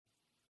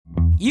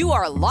You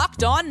are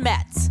Locked On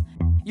Mets,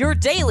 your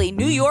daily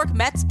New York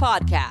Mets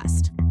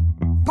podcast.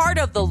 Part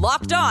of the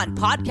Locked On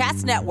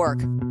Podcast Network,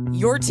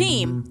 your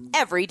team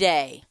every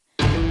day.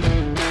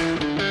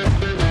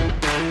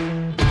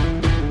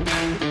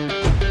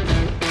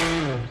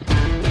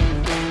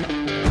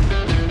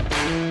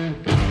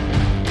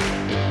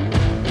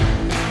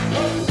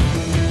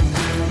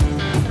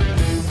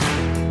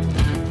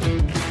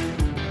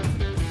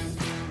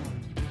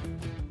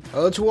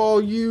 Hello to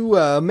all you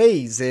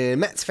amazing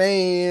Mets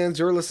fans.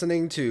 You're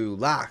listening to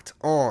Locked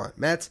On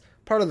Mets,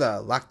 part of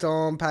the Locked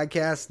On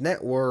Podcast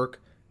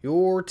Network,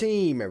 your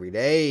team every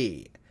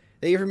day.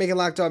 Thank you for making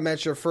Locked On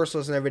Mets your first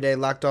listen every day.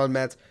 Locked On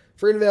Mets,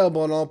 free and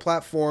available on all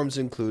platforms,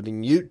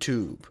 including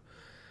YouTube.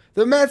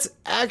 The Mets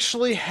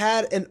actually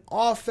had an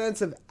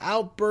offensive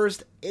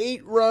outburst,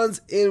 8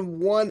 runs in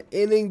 1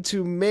 inning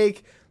to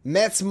make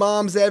Mets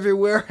moms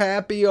everywhere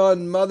happy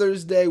on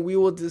Mother's Day. We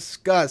will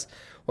discuss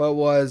what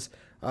was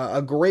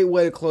a great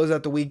way to close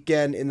out the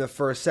weekend in the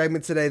first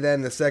segment today. Then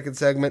in the second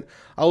segment,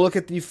 I'll look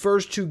at the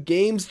first 2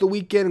 games of the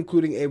weekend,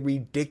 including a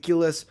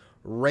ridiculous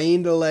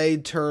rain delay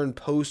turned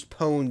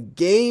postponed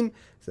game.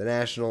 The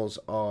Nationals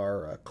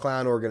are a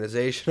clown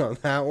organization on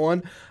that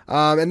one.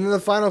 And then the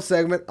final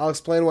segment, I'll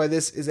explain why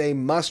this is a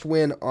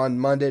must-win on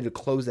Monday to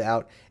close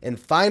out and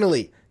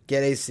finally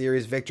get a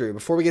series victory.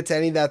 Before we get to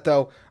any of that,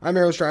 though, I'm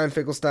your host, Ryan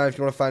Finkelstein. If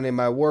you want to find any of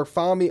my work,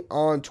 follow me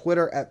on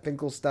Twitter at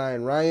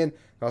FinkelsteinRyan.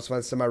 You can also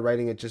find some of my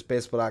writing at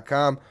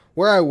justbaseball.com,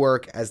 where I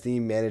work as the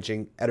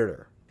managing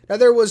editor. Now,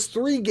 there was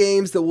 3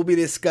 games that we'll be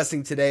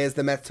discussing today as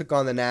the Mets took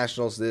on the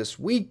Nationals this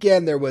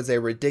weekend. There was a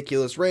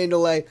ridiculous rain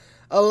delay,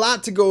 a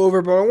lot to go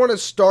over, but I want to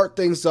start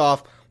things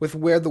off with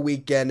where the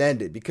weekend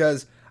ended,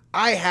 because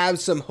I have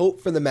some hope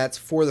for the Mets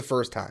for the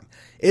first time.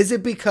 Is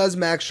it because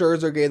Max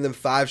Scherzer gave them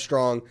 5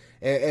 strong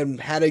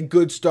and had a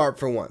good start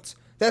for once?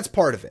 That's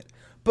part of it.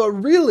 But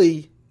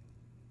really,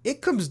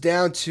 it comes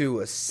down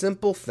to a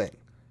simple thing.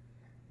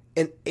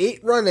 An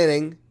 8-run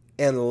inning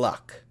and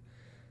luck.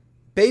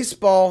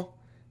 Baseball,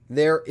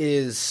 there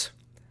is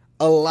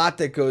a lot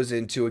that goes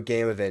into a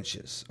game of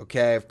inches,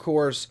 okay? Of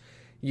course,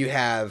 you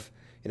have,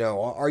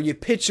 are you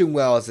pitching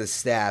well as a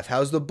staff?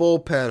 How's the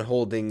bullpen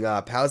holding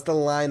up? How's the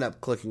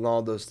lineup clicking?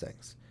 All those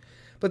things.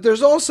 But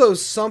there's also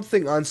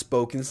something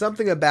unspoken,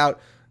 something about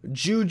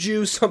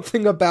juju,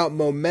 something about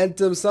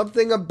momentum,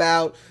 something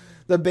about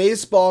the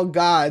baseball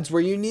gods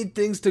where you need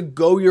things to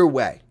go your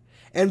way.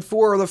 And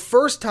for the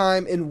first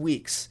time in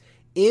weeks,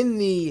 in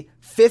the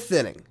 5th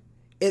inning,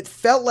 it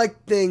felt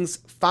like things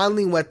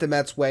finally went the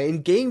Mets' way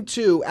in Game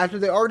 2 after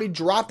they already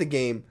dropped the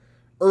game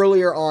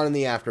earlier on in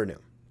the afternoon.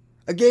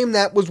 A game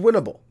that was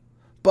winnable.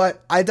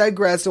 But I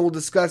digress, and we'll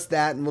discuss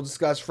that, and we'll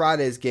discuss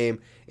Friday's game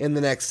in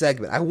the next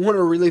segment. I want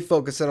to really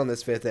focus in on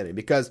this 5th inning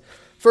because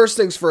first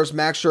things first,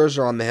 Max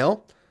Scherzer on the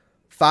hill.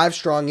 5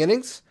 strong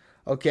innings.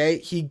 Okay,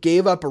 he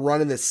gave up a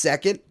run in the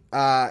second,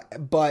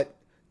 but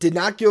did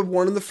not give up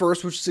one in the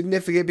first, which is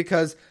significant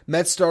because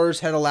Mets starters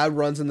had allowed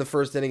runs in the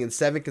first inning in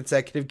 7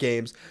 consecutive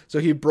games, so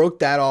he broke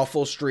that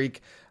awful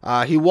streak.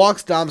 He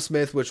walks Dom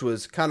Smith, which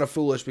was kind of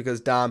foolish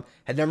because Dom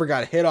had never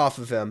got a hit off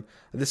of him.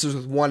 This was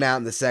with 1 out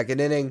in the second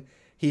inning.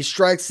 He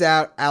strikes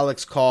out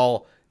Alex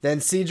Call.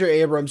 Then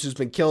C.J. Abrams, who's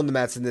been killing the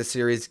Mets in this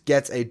series,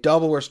 gets a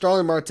double where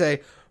Starling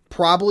Marte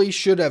probably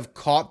should have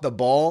caught the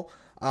ball.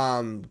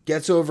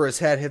 Gets over his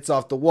head, hits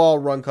off the wall,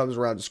 run comes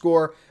around to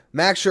score.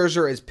 Max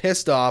Scherzer is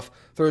pissed off,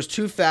 throws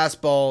 2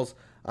 fastballs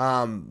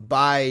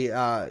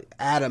by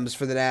Adams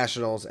for the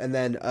Nationals, and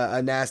then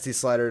a nasty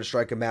slider to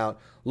strike him out.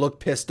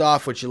 Looked pissed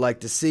off, which you like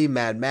to see.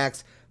 Mad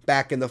Max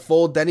back in the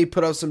fold. Then he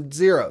put up some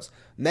zeros.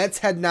 Mets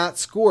had not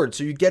scored,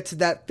 so you get to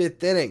that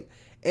 5th inning,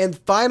 and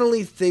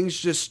finally things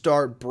just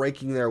start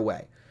breaking their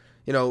way.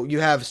 You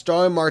have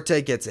Starling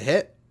Marte gets a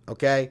hit,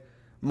 okay?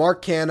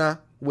 Mark Canha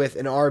with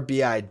an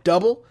RBI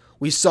double.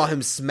 We saw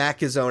him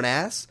smack his own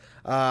ass.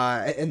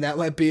 And that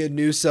might be a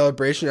new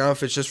celebration. I don't know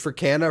if it's just for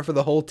Canha or for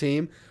the whole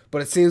team,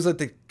 but it seems like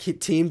the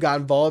team got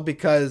involved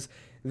because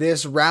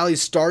this rally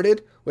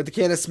started with the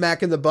Canha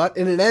smack in the butt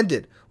and it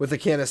ended with the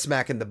Canha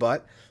smack in the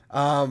butt.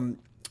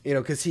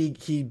 Because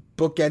he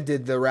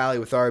bookended the rally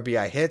with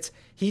RBI hits.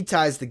 He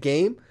ties the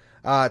game.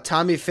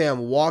 Tommy Pham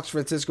walks.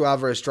 Francisco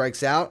Alvarez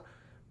strikes out.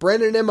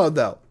 Brandon Nimmo,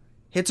 though,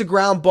 hits a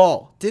ground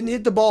ball. Didn't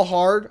hit the ball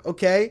hard,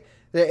 okay?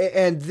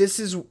 And this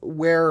is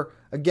where,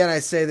 again, I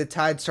say the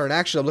tides turn.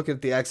 Actually, I'm looking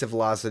at the exit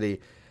velocity,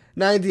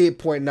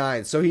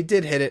 98.9. So he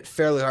did hit it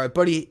fairly hard,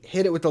 but he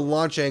hit it with a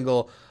launch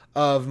angle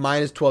of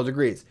minus 12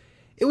 degrees.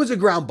 It was a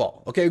ground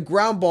ball, okay? A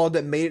ground ball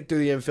that made it through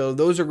the infield.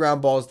 Those are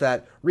ground balls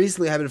that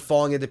recently have been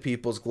falling into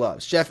people's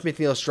gloves. Jeff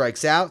McNeil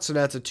strikes out, so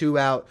now it's a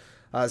 2-out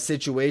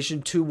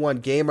situation,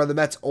 2-1 game. Are the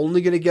Mets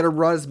only going to get a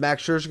run? Is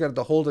Max Scherzer going to have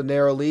to hold a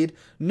narrow lead?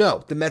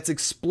 No, the Mets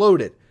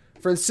exploded.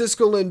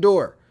 Francisco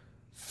Lindor,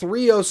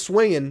 3-0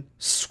 swinging,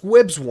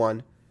 squibs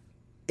one,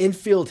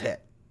 infield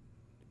hit,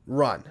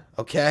 run,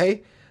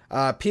 okay?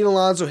 Pete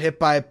Alonso hit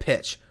by a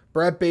pitch.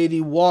 Brett Beatty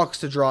walks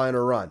to draw in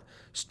a run.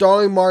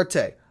 Starling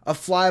Marte, a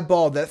fly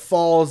ball that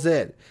falls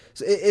in.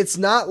 So it's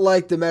not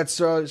like the Mets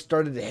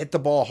started to hit the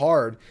ball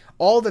hard.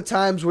 all the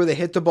times where they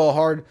hit the ball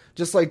hard,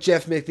 just like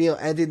Jeff McNeil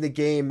ending the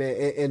game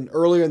in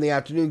earlier in the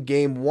afternoon,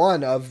 game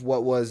 1 of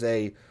what was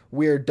a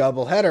weird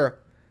doubleheader,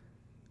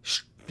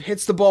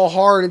 hits the ball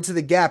hard into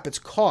the gap, it's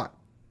caught.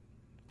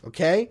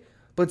 Okay?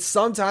 But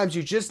sometimes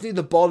you just need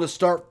the ball to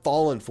start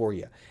falling for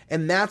you.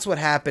 And that's what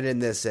happened in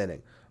this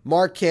inning.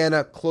 Mark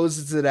Canha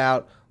closes it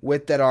out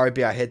with that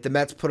RBI hit. The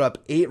Mets put up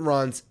 8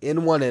 runs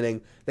in 1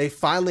 inning. They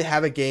finally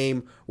have a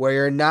game where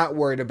you're not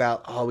worried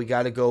about, we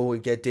got to go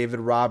and get David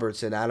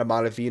Robertson, Adam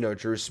Ottavino,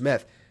 Drew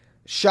Smith.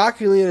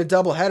 Shockingly, in a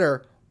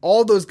doubleheader,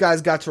 all those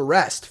guys got to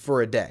rest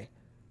for a day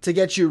to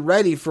get you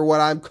ready for what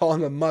I'm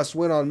calling a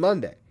must-win on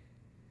Monday.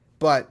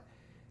 But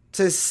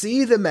to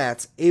see the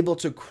Mets able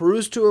to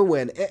cruise to a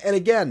win, and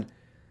again,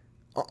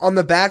 on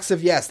the backs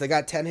of, yes, they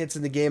got 10 hits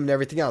in the game and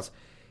everything else,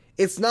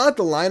 it's not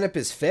the lineup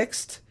is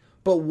fixed,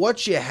 but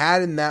what you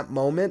had in that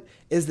moment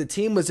is the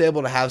team was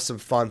able to have some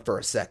fun for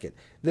a second.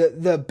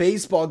 The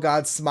baseball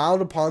gods smiled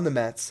upon the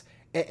Mets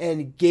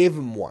and gave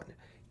them one.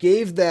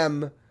 Gave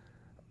them,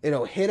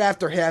 hit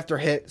after hit after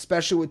hit,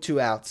 especially with 2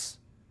 outs,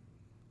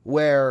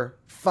 where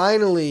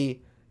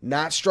finally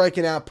not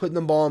striking out, putting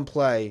the ball in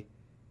play,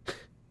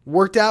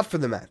 worked out for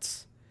the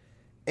Mets.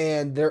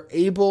 And they're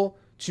able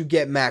to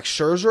get Max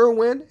Scherzer a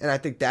win, and I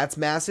think that's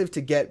massive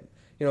to get,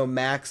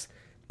 Max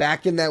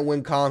back in that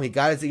win column. He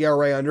got his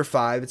ERA under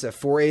 5. It's at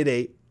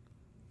 4.88.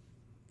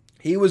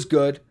 He was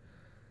good.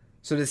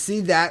 So to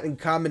see that in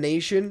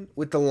combination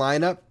with the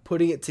lineup,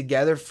 putting it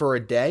together for a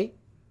day,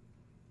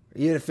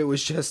 even if it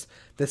was just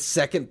the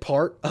second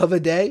part of a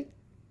day,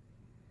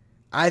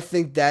 I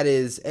think that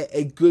is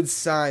a good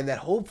sign that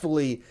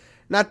hopefully,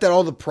 not that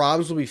all the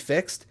problems will be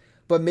fixed,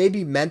 but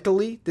maybe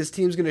mentally this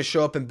team's going to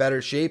show up in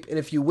better shape. And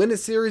if you win a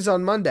series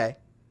on Monday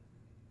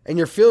and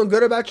you're feeling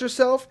good about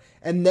yourself,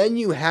 and then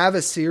you have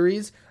a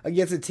series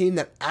against a team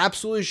that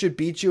absolutely should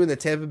beat you in the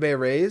Tampa Bay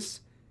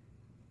Rays,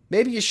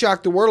 maybe you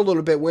shock the world a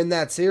little bit, win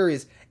that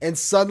series, and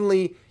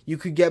suddenly you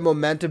could get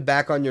momentum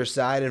back on your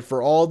side. And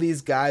for all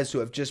these guys who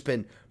have just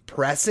been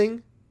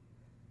pressing,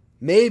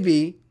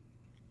 maybe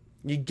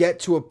you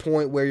get to a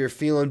point where you're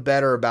feeling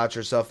better about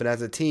yourself, and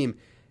as a team,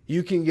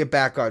 you can get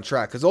back on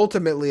track. Because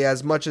ultimately,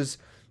 as much as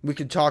we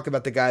could talk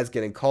about the guys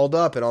getting called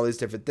up and all these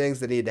different things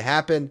that need to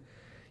happen,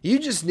 you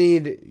just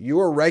need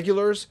your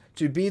regulars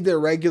to be their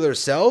regular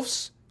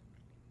selves.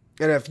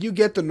 And if you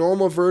get the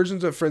normal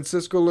versions of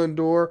Francisco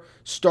Lindor,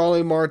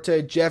 Starling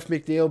Marte, Jeff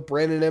McNeil,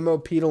 Brandon Nimmo,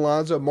 Pete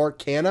Alonso, Mark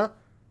Canha,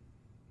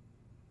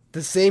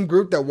 the same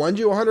group that won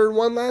you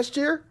 101 last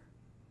year,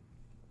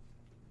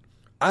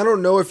 I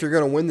don't know if you're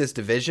going to win this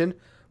division,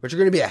 but you're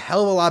going to be a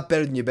hell of a lot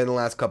better than you've been the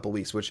last couple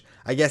weeks, which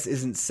I guess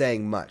isn't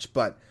saying much.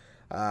 But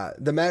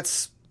the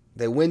Mets,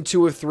 they win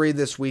 2 of 3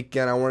 this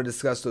weekend. I want to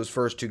discuss those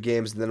first 2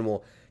 games, and then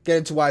we'll get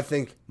into why I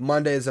think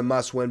Monday is a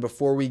must-win.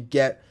 Before we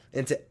get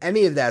into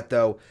any of that,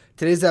 though,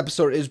 today's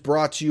episode is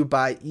brought to you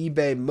by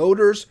eBay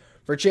Motors.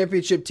 For a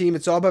championship team,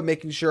 it's all about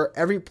making sure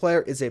every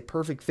player is a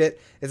perfect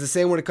fit. It's the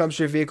same when it comes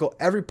to your vehicle.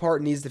 Every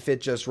part needs to fit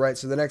just right.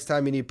 So the next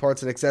time you need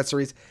parts and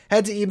accessories,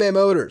 head to eBay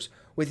Motors.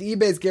 With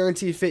eBay's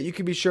Guaranteed Fit, you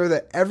can be sure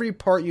that every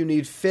part you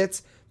need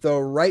fits the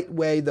right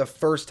way the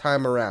first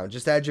time around.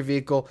 Just add your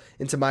vehicle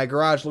into My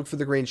Garage. Look for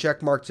the green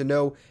check mark to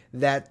know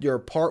that your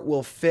part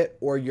will fit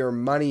or your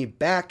money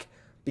back.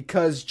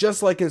 Because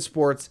just like in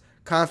sports,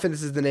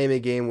 confidence is the name of the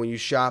game when you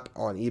shop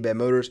on eBay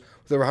Motors.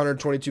 With over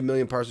 122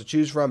 million parts to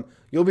choose from,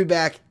 you'll be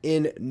back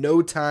in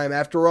no time.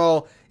 After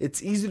all,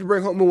 it's easy to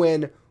bring home a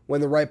win when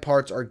the right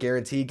parts are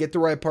guaranteed. Get the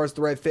right parts,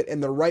 the right fit,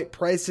 and the right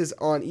prices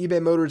on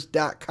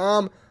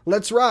ebaymotors.com.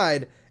 Let's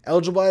ride.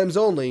 Eligible items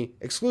only.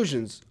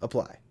 Exclusions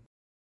apply.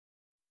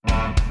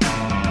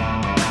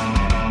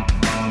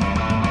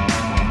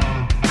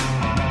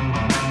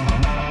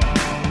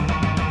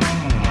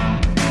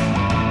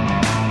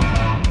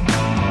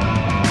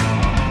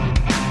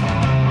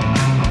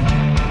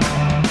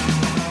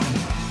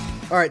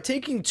 All right,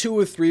 taking 2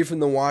 of 3 from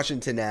the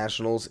Washington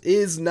Nationals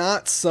is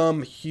not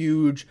some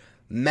huge,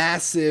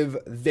 massive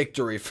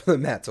victory for the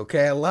Mets,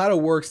 okay? A lot of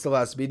work still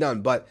has to be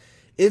done, but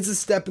it's a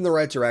step in the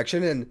right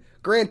direction, and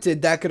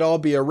granted, that could all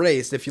be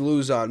erased if you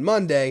lose on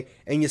Monday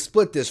and you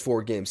split this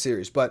 4-game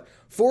series. But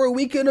for a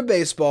weekend of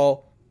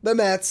baseball, the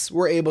Mets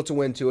were able to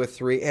win 2 of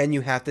 3, and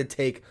you have to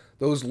take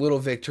those little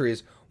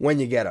victories when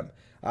you get them.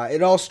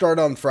 It all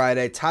started on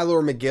Friday.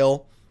 Tyler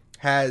McGill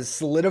has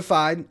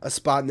solidified a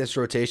spot in this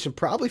rotation,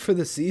 probably for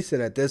the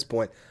season at this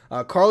point.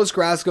 Carlos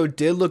Carrasco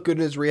did look good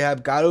in his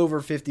rehab, got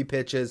over 50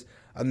 pitches.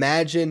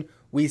 Imagine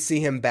we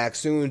see him back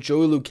soon.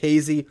 Joey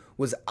Lucchesi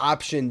was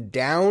optioned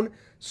down,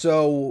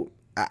 so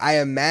I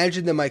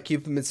imagine they might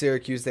keep him in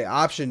Syracuse. They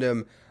optioned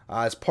him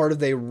as part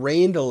of a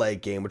rain delay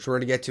game, which we're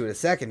going to get to in a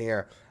second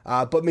here.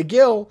 But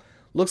McGill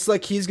looks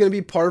like he's going to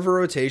be part of a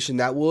rotation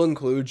that will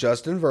include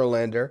Justin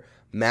Verlander,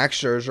 Max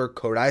Scherzer,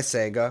 Kodai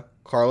Senga,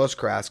 Carlos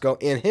Carrasco,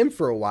 and him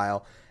for a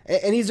while,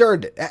 and he's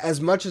earned it. As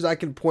much as I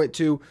can point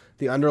to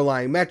the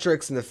underlying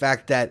metrics and the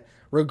fact that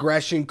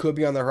regression could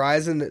be on the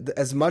horizon,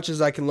 as much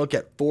as I can look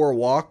at 4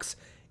 walks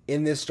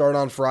in this start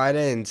on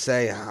Friday and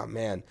say, oh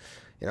man,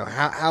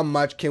 how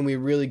much can we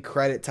really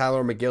credit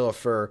Tyler McGill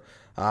for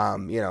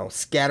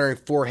scattering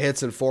 4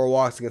 hits and 4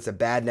 walks against a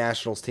bad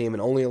Nationals team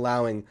and only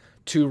allowing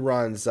 2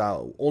 runs,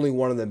 only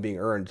one of them being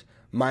earned,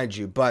 mind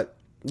you. But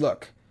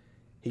look,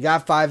 he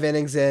got 5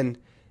 innings in.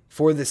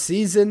 For the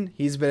season,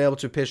 he's been able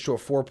to pitch to a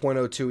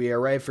 4.02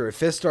 ERA. For a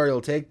 5th start, he'll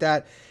take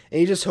that.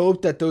 And you just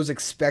hope that those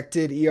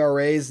expected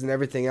ERAs and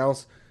everything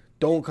else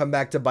don't come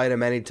back to bite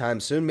him anytime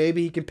soon.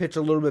 Maybe he can pitch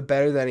a little bit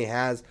better than he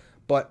has,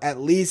 but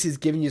at least he's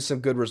giving you some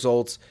good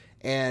results,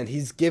 and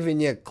he's giving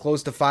you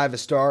close to 5 a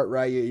start,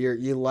 right?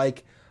 You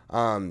like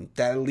that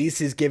at least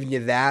he's giving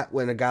you that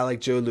when a guy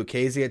like Joe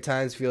Lucchesi at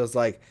times feels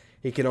like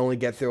he can only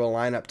get through a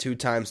lineup 2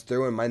 times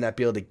through and might not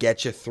be able to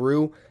get you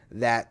through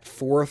that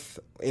 4th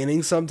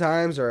inning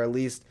sometimes, or at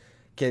least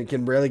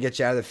can rarely get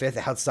you out of the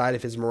 5th outside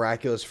of his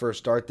miraculous first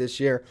start this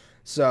year.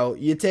 So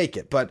you take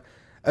it. But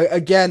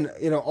again,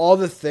 all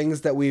the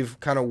things that we've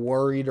kind of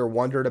worried or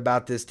wondered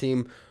about this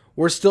team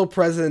were still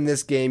present in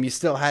this game. You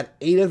still had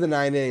 8 of the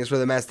 9 innings where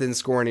the Mets didn't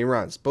score any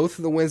runs. Both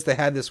of the wins they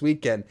had this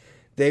weekend,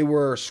 they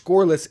were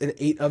scoreless in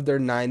 8 of their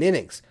 9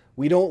 innings.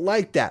 We don't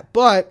like that,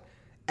 but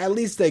at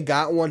least they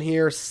got one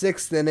here.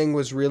 6th inning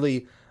was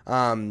really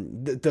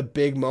the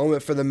big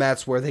moment for the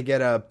Mets, where they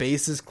get a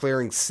bases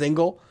clearing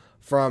single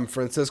from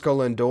Francisco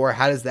Lindor.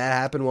 How does that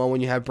happen? Well,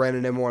 when you have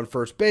Brandon Nimmo on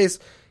first base,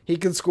 he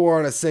can score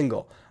on a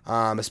single,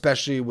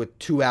 especially with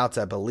 2 outs,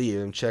 I believe.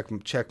 And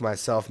check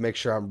myself, make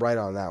sure I'm right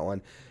on that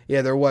one.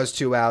 Yeah, there was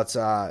 2 outs.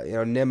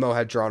 Nimmo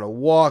had drawn a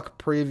walk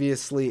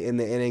previously in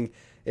the inning.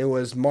 It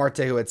was Marte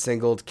who had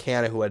singled,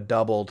 Canna who had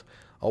doubled.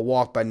 A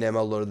walk by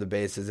Nimmo loaded the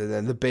bases, and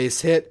then the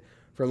base hit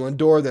from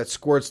Lindor that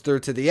squirts through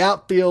to the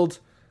outfield,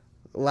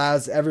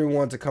 allows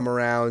everyone to come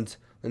around.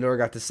 Lindor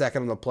got the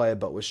second on the play,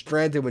 but was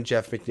stranded when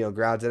Jeff McNeil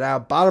grounded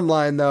out. Bottom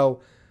line,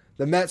 though,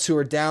 the Mets, who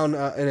were down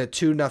in a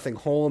 2-0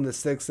 hole in the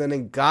 6th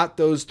inning, got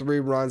those 3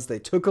 runs. They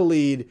took a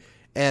lead,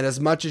 and as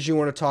much as you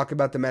want to talk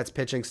about the Mets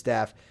pitching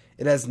staff,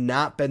 it has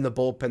not been the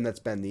bullpen that's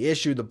been the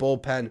issue. The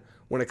bullpen,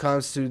 when it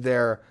comes to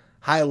their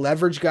high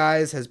leverage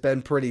guys, has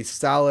been pretty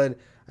solid.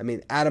 I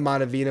mean, Adam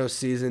Ottavino's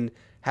season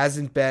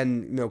hasn't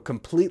been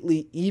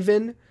completely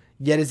even,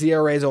 yet his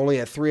ERA is only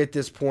at 3 at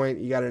this point.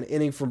 You got an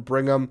inning from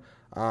Brigham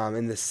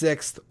in the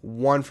 6th,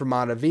 1 from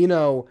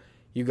Ottavino.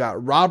 You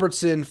got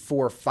Robertson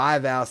for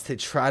 5 outs to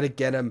try to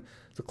get him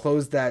to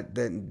close the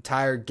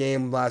entire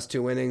game last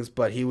 2 innings,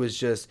 but he was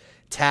just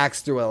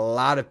taxed through a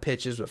lot of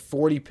pitches with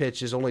 40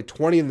 pitches, only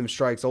 20 of them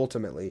strikes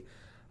ultimately.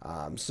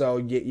 So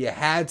you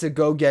had to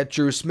go get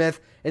Drew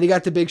Smith, and he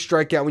got the big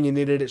strikeout when you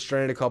needed it,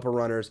 stranded a couple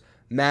runners.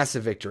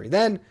 Massive victory.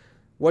 Then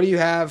what do you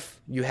have?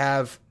 You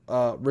have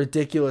a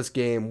ridiculous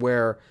game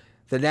where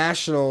the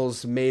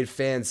Nationals made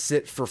fans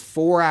sit for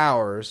 4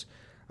 hours,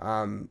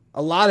 a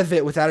lot of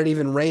it without it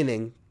even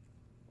raining,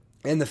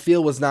 and the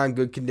field was not in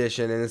good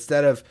condition. And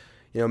instead of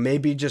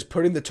maybe just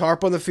putting the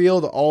tarp on the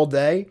field all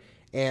day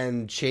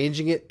and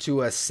changing it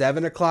to a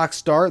 7 o'clock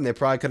start, and they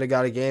probably could have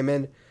got a game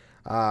in,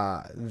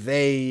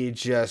 they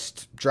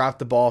just dropped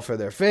the ball for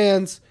their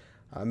fans,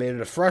 made it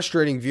a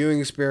frustrating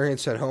viewing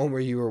experience at home where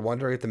you were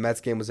wondering if the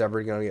Mets game was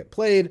ever going to get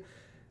played.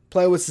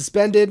 Play was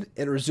suspended.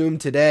 It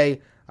resumed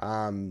today.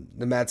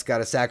 The Mets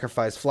got a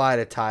sacrifice fly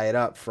to tie it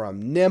up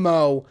from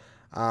Nimmo,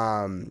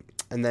 and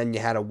then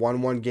you had a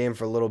 1-1 game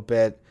for a little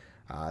bit.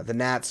 The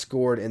Nats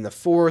scored in the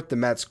 4th. The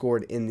Mets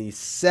scored in the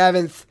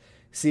 7th.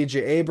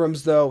 C.J.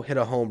 Abrams, though, hit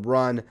a home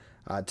run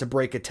to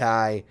break a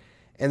tie,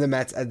 and the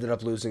Mets ended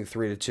up losing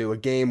 3-2, a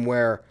game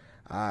where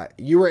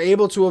you were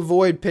able to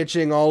avoid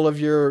pitching all of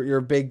your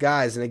big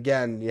guys. And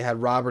again, you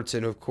had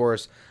Robertson, who, of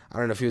course, I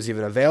don't know if he was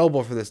even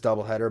available for this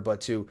doubleheader,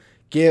 but to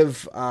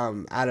give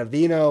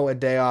Ottavino a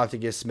day off, to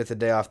give Smith a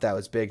day off, that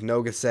was big.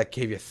 Nogasek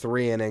gave you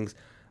 3 innings.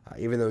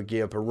 Even though he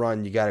gave up a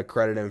run, you got to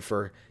credit him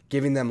for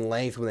giving them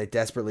length when they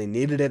desperately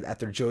needed it.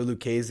 After Joe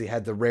Lucchesi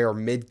had the rare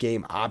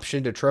mid-game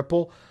option to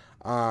triple.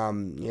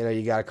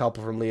 You got a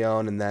couple from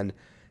Leon, and then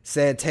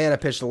Santana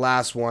pitched the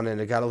last one, and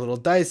it got a little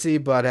dicey,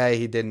 but hey,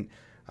 he didn't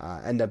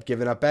end up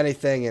giving up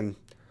anything, and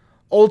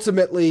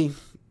ultimately,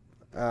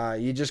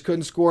 you just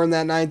couldn't score in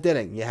that 9th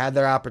inning. You had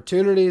their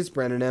opportunities.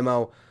 Brandon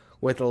Nimmo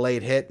with a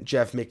late hit.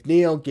 Jeff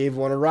McNeil gave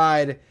one a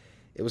ride.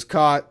 It was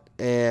caught,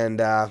 and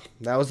that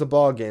was the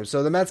ball game.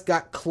 So the Mets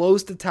got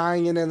close to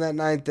tying it in that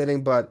 9th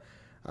inning, but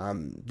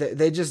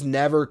they just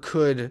never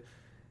could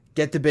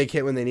get the big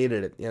hit when they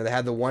needed it. They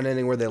had the 1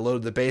 inning where they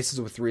loaded the bases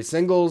with 3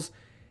 singles,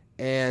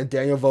 and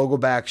Daniel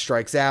Vogelbach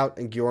strikes out,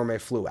 and Guillorme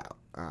flew out.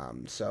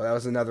 So that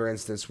was another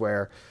instance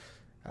where,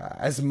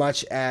 as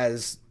much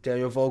as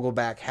Daniel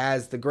Vogelbach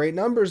has the great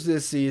numbers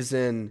this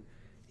season,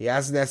 he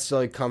hasn't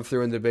necessarily come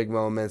through in the big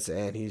moments,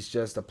 and he's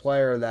just a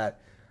player that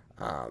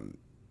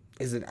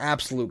is an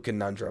absolute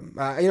conundrum.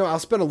 I'll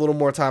spend a little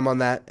more time on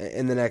that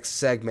in the next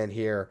segment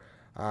here.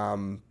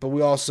 But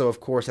we also, of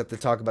course, have to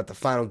talk about the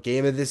final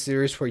game of this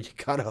series, where you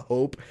kind of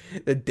hope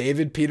that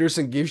David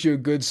Peterson gives you a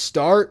good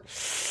start.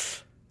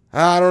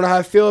 I don't know how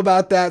I feel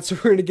about that, so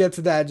we're going to get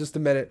to that in just a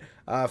minute.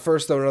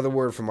 First, though, another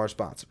word from our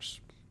sponsors.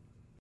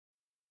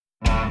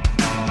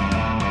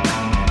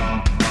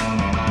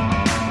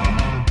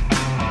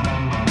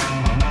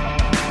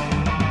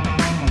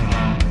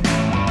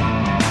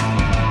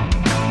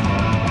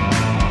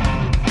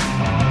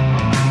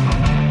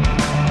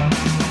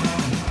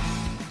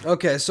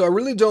 Okay, so I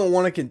really don't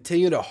want to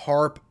continue to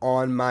harp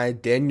on my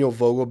Daniel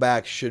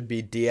Vogelbach should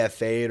be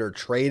DFA'd or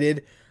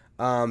traded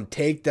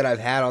take that I've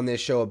had on this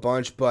show a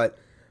bunch, but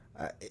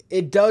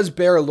it does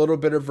bear a little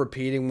bit of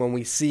repeating when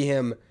we see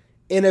him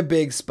in a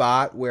big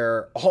spot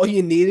where all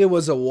you needed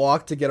was a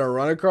walk to get a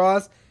run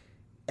across,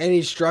 and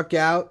he struck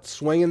out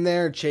swinging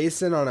there,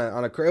 chasing on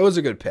a. It was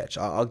a good pitch.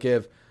 I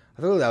think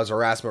that was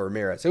Erasmo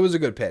Ramirez. It was a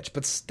good pitch,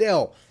 but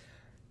still.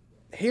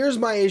 Here's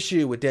my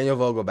issue with Daniel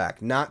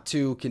Vogelbach, not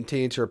to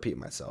continue to repeat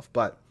myself,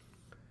 but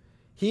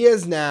he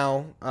has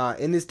now,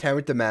 in his time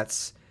with the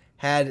Mets,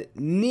 had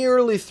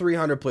nearly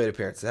 300 plate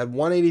appearances. Had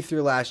 183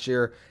 last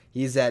year.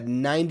 He's at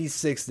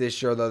 96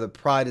 this year, though the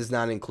pride does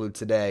not include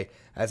today,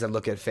 as I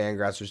look at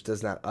Fangraphs, which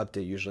does not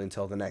update usually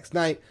until the next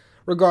night.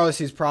 Regardless,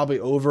 he's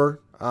probably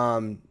over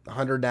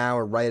 100 now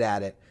or right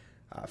at it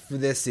for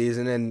this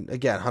season, and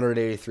again,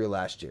 183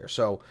 last year.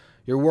 So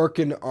you're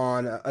working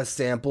on a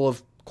sample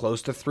of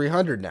close to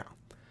 300 now.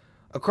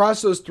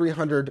 Across those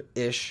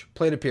 300-ish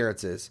plate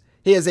appearances,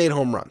 he has 8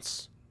 home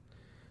runs.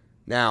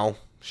 Now,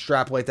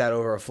 extrapolate that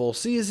over a full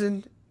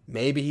season,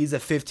 maybe he's a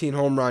 15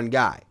 home run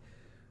guy.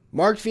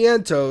 Mark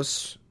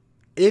Vientos,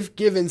 if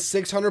given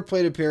 600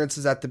 plate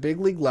appearances at the big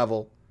league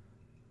level,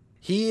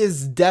 he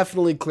is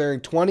definitely clearing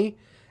 20,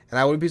 and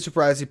I wouldn't be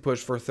surprised if he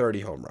pushed for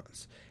 30 home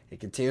runs. He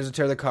continues to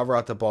tear the cover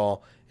out the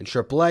ball in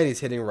AAA, and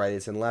he's hitting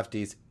righties and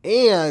lefties,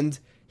 and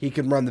he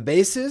can run the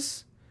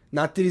bases.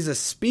 Not that he's a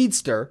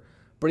speedster,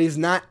 but he's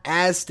not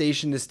as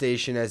station to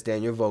station as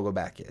Daniel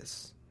Vogelbach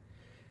is.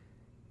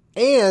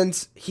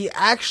 And he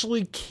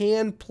actually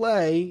can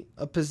play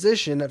a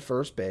position at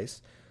first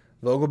base.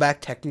 Vogelbach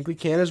technically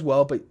can as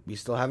well, but we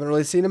still haven't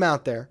really seen him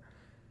out there.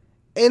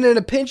 And in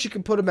a pinch, you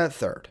can put him at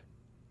third.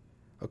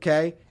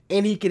 Okay?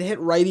 And he can hit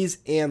righties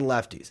and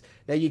lefties.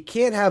 Now, you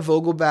can't have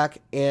Vogelbach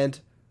and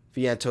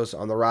Vientos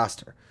on the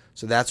roster.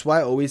 So that's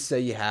why I always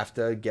say you have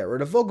to get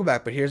rid of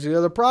Vogelbach. But here's the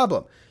other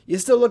problem. You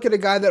still look at a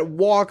guy that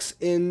walks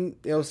in,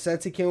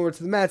 since he came over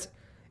to the Mets,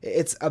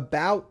 it's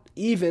about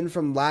even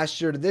from last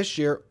year to this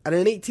year at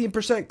an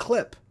 18%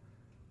 clip.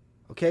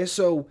 Okay,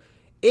 so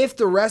if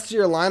the rest of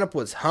your lineup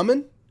was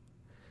humming,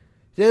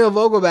 Daniel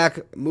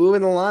Vogelbach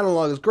moving the line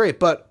along is great.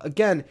 But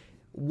again,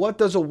 what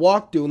does a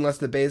walk do unless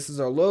the bases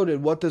are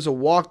loaded? What does a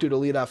walk do to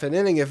lead off an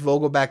inning if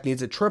Vogelbach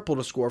needs a triple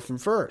to score from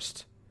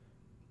first?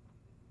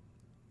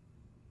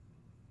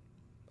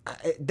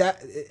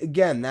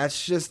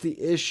 That's just the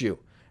issue.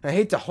 I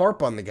hate to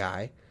harp on the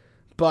guy,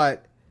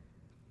 but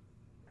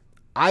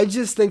I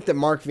just think that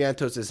Mark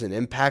Vientos is an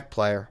impact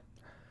player.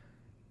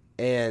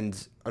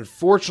 And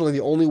unfortunately,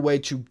 the only way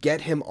to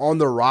get him on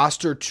the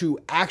roster to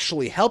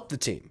actually help the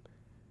team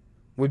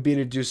would be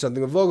to do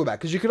something with Vogelbach.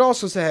 Because you could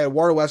also say, hey,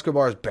 Eduardo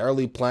Escobar is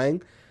barely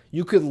playing.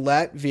 You could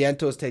let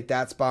Vientos take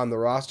that spot on the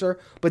roster.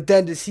 But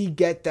then does he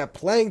get that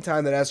playing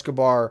time that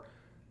Escobar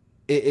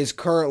is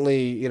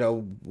currently,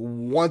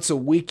 once a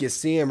week you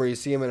see him, or you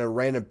see him in a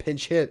random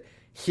pinch hit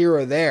here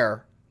or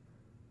there?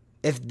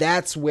 If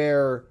that's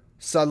where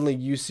suddenly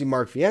you see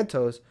Mark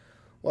Vientos,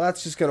 well,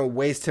 that's just going to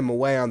waste him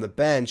away on the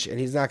bench, and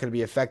he's not going to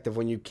be effective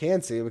when you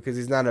can see him because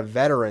he's not a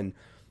veteran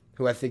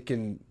who I think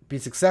can be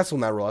successful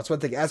in that role. That's why I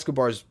think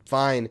Escobar's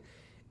fine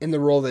in the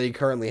role that he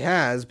currently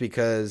has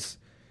because,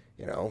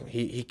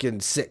 he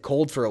can sit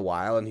cold for a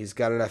while, and he's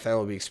got enough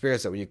MLB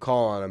experience that when you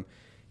call on him,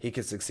 he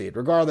can succeed.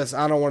 Regardless,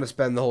 I don't want to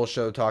spend the whole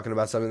show talking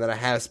about something that I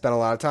have spent a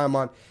lot of time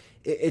on.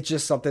 It's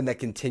just something that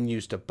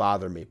continues to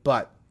bother me.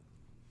 But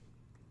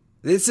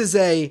this is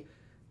a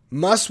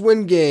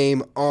must-win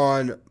game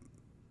on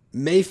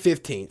May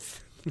 15th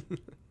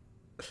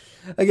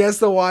against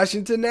the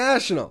Washington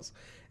Nationals.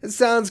 It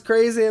sounds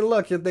crazy, and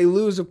look, if they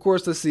lose, of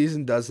course, the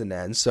season doesn't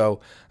end,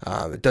 so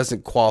it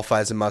doesn't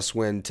qualify as a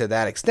must-win to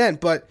that extent.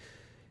 But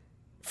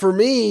for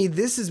me,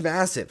 this is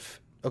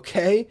massive,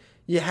 okay?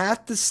 You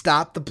have to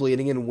stop the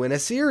bleeding and win a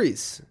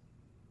series.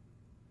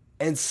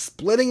 And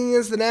splitting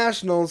against the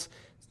Nationals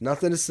is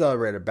nothing to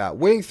celebrate about.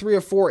 Winning 3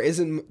 or 4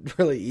 isn't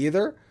really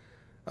either.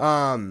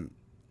 But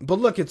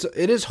look, it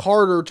is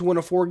harder to win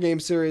a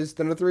 4-game series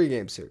than a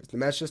 3-game series. The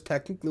Mets just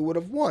technically would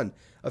have won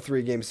a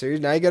 3-game series.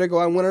 Now you got to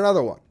go out and win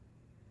another one.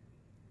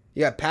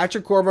 You got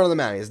Patrick Corbin on the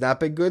mound. He's not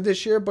been good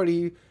this year, but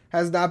he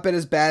has not been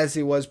as bad as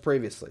he was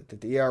previously.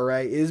 The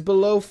ERA is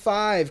below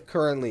 5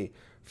 currently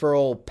for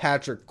old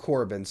Patrick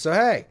Corbin. So,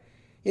 hey,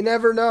 you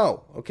never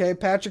know. Okay,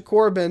 Patrick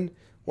Corbin,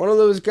 one of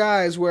those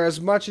guys where as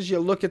much as you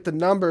look at the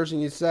numbers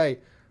and you say,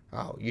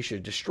 oh, you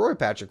should destroy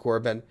Patrick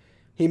Corbin,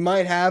 he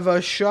might have a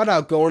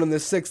shutout going in the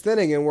 6th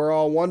inning, and we're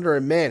all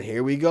wondering, man,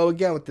 here we go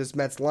again with this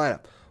Mets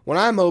lineup. What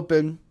I'm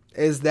hoping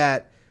is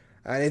that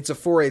it's a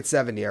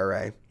 4.87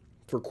 ERA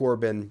for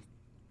Corbin.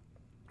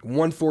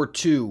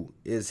 1.42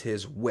 is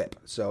his whip,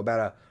 so about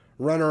a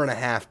runner and a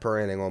half per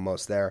inning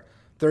almost there.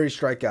 30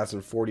 strikeouts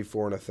and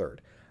 44 and a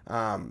third.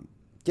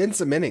 Getting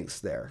some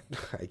innings there,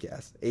 I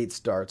guess. 8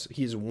 starts.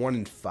 He's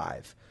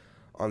 1-5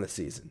 on the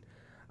season.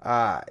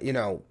 You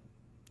got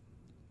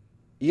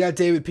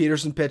David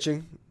Peterson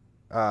pitching.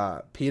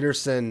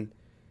 Peterson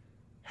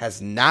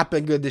has not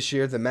been good this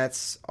year. The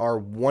Mets are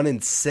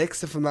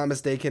 1-6, if I'm not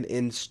mistaken,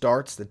 in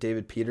starts that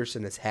David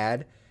Peterson has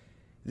had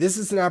this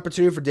is an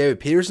opportunity for David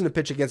Peterson to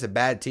pitch against a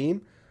bad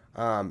team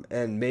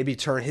and maybe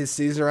turn his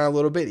season around a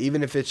little bit,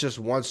 even if it's just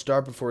one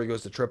start before he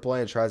goes to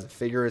AAA and tries to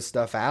figure his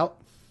stuff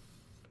out.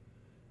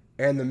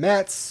 And the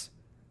Mets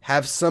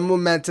have some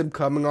momentum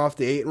coming off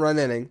the 8-run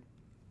inning.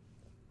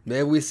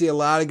 Maybe we see a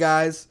lot of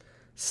guys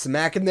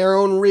smacking their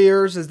own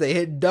rears as they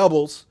hit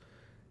doubles.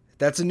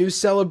 That's a new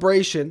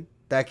celebration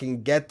that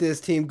can get this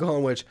team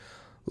going, which,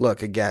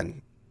 look,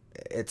 again,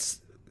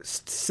 it's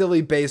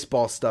silly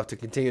baseball stuff to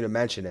continue to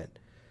mention it.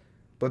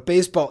 But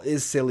baseball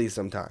is silly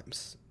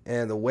sometimes.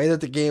 And the way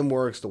that the game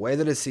works, the way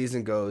that a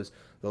season goes,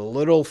 the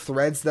little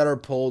threads that are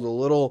pulled, the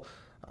little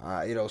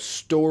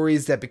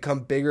stories that become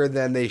bigger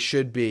than they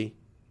should be,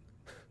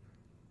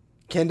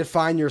 can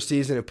define your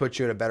season and put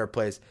you in a better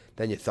place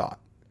than you thought.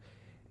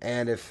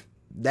 And if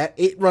that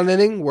 8-run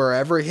inning,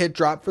 wherever a hit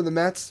dropped for the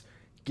Mets,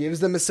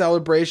 gives them a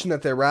celebration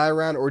that they rally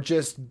around, or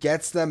just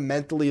gets them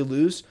mentally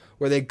loose,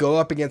 where they go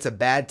up against a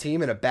bad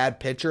team and a bad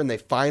pitcher and they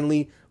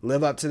finally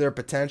live up to their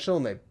potential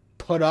and they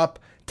put up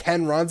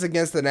 10 runs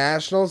against the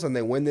Nationals and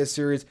they win this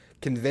series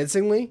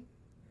convincingly,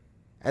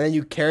 and then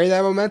you carry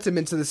that momentum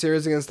into the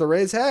series against the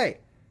Rays, hey,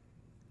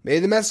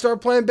 maybe the Mets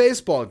start playing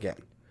baseball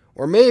again.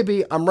 Or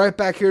maybe I'm right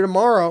back here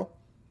tomorrow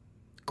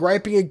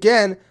griping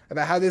again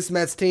about how this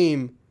Mets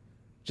team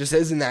just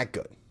isn't that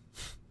good.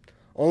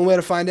 Only way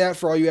to find out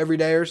for all you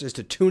everydayers is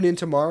to tune in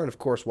tomorrow and, of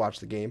course, watch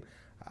the game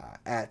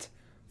at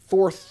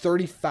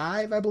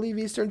 4:35, I believe,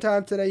 Eastern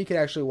time today. You can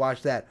actually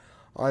watch that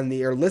or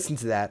listen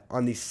to that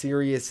on the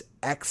Sirius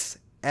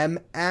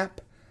XM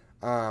app.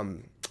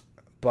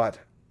 But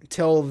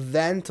till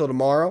then, till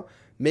tomorrow,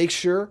 make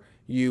sure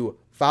you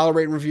follow,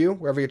 rate, and review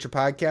wherever you get your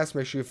podcast.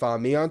 Make sure you follow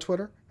me on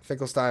Twitter,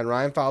 Finkelstein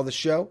Ryan. Follow the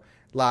show,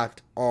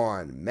 Locked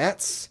On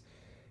Mets.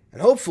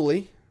 And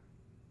hopefully,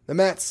 the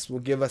Mets will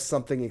give us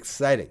something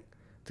exciting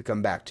to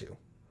come back to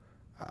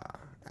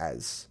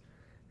as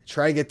they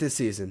try to get this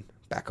season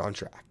back on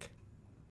track.